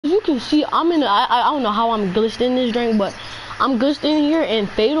you can see, I'm in. I don't know how I'm glitched in this drink, but I'm glitched in here in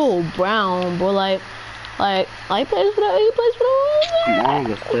Fadolbrown, bro. Like plays for the. He plays for the. Come on,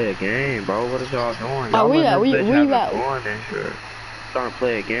 let's play a game, bro. What is y'all doing? Oh, Y'all where letting this bitch you have at? it going and shit. Trying to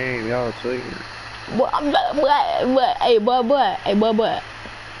play a game, y'all tweaking. What? Hey, but.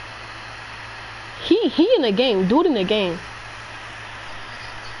 He in the game. Dude in the game.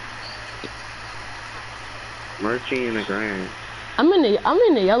 Merchie in the green. I'm in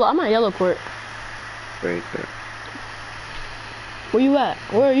the yellow. I'm at yellow court. Right there. Where you at?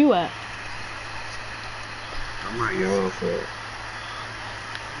 Where are you at? I'm at yellow court.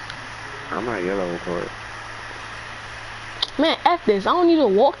 I'm at yellow court. Man, F this. I don't need to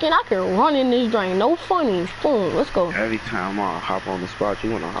walk in. I can run in this drain. No funny. Boom. Let's go. Every time I hop on the spot,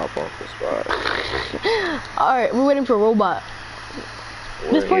 you wanna hop off the spot. Alright, we're waiting for a robot.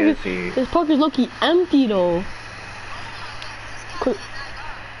 This park is low-key empty though.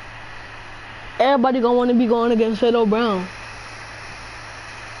 Everybody gonna wanna be going against Fadolbrown.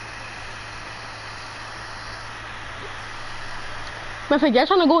 Matter of fact, y'all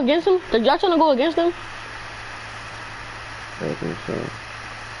trying to go against him? Y'all trying to go against him? I think so.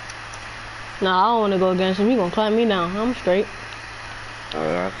 Nah, I don't wanna go against him. He gonna climb me down. I'm straight.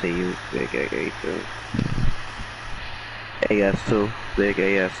 I see you, big AA2. AS2, big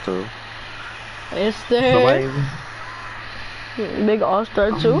AS2. It's there. Big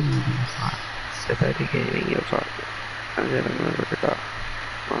All-Star too. Step at the game in your talk. I didn't remember the talk.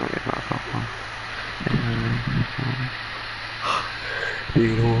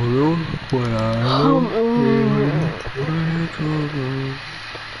 You don't know what I know.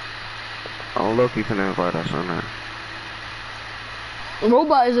 Oh, look, you can invite us on there.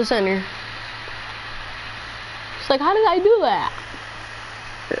 Robot is the center. It's like, how did I do that?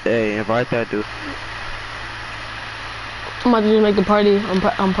 Hey, invite that dude. I'm about to just make the party on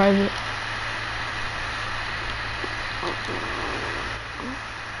private.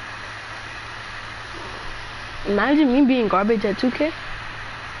 Imagine me being garbage at 2K.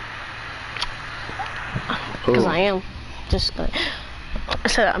 Because I am. Just like, I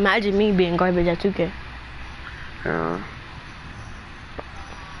said, imagine me being garbage at 2K. Yeah.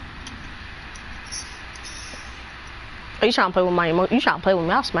 Oh, you trying to play with my emotion? You trying to play with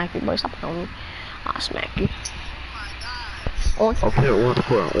me? I'll smack you, boy. Stop playing with me. I'll smack you. Okay, on the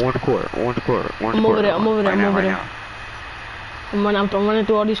court. I'm over there. I'm running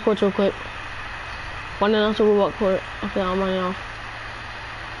through all these courts real quick. Running off the robot court. Okay, I'm running off.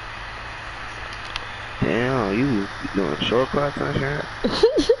 Damn, you doing shortcuts and shit?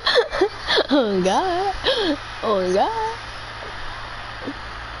 Oh God. Oh God.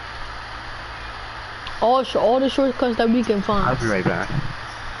 All the shortcuts that we can find. I'll be right back.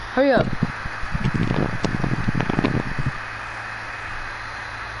 Hurry up.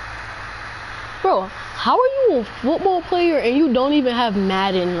 Bro, how are you a football player and you don't even have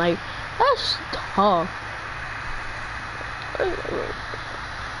Madden? Like, that's tough.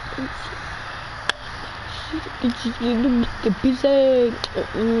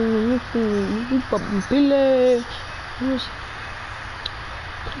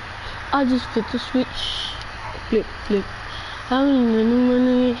 I just flip the switch. Flip. I don't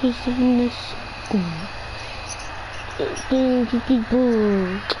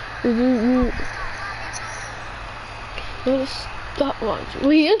know this. Stop watching.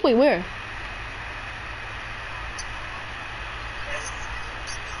 Wait, he is. Wait, where?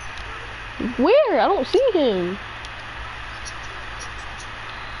 Where? I don't see him.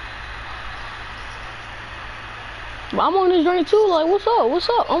 But I'm on this joint too. Like, what's up?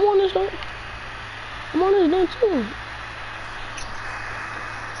 I'm on this joint. Too.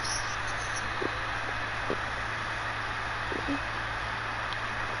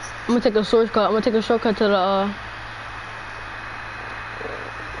 I'm gonna take a shortcut. I'm gonna take a shortcut to the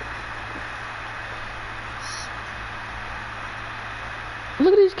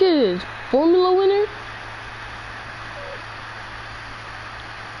Look at these kids. Formula winner.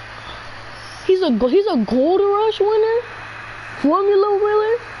 He's a Gold Rush winner. Formula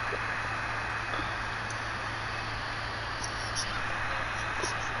winner.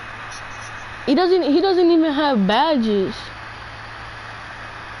 He doesn't even have badges.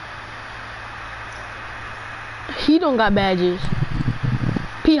 He don't got badges.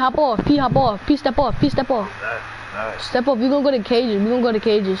 P hop off. P step off. Step off. We gonna go to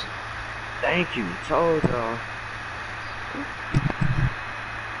cages. Thank you. Told y'all.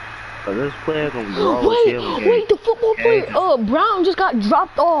 But this player gonna be always Wait, the football player. Brown just got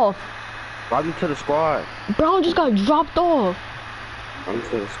dropped off. Brought me to the squad. Brown just got dropped off. Brought me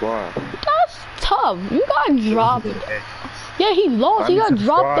to the squad. That's tough. You got dropped. Yeah, he lost. He got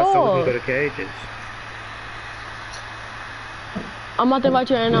dropped off. So we can go to cages. I'm about to invite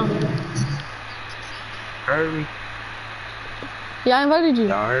you right now. Heard me? Yeah, I invited you.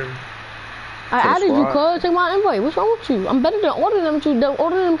 Y'all heard me? I added you, cuz. Take my invite. What's wrong with you? I'm better than all of them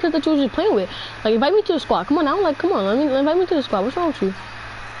kids that you was just playing with. Like, invite me to the squad. Come on now. Like, come on. Invite me to the squad. What's wrong with you?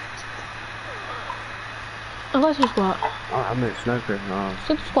 Invite to the squad. Oh, I'm in sniper.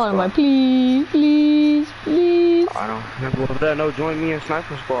 Take the squad invite. Please, please, please. I don't remember what that. No, join me in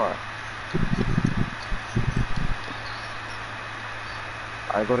sniper squad.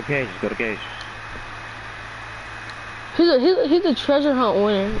 Alright, go to cages. Go to cages. He's a treasure hunt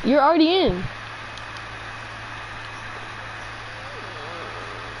winner. You're already in.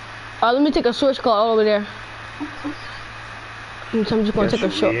 Let me take a shortcut all over there. I'm just gonna take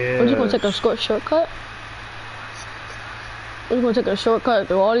a short. I'm just gonna take a shortcut. I'm just gonna take a shortcut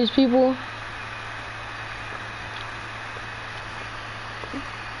through all these people.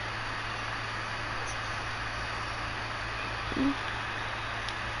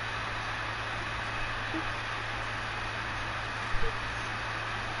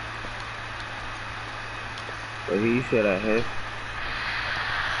 But he said I hit.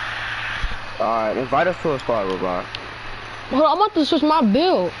 Alright, invite us to a squad, Robot. Hold on, I'm about to switch my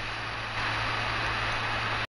build.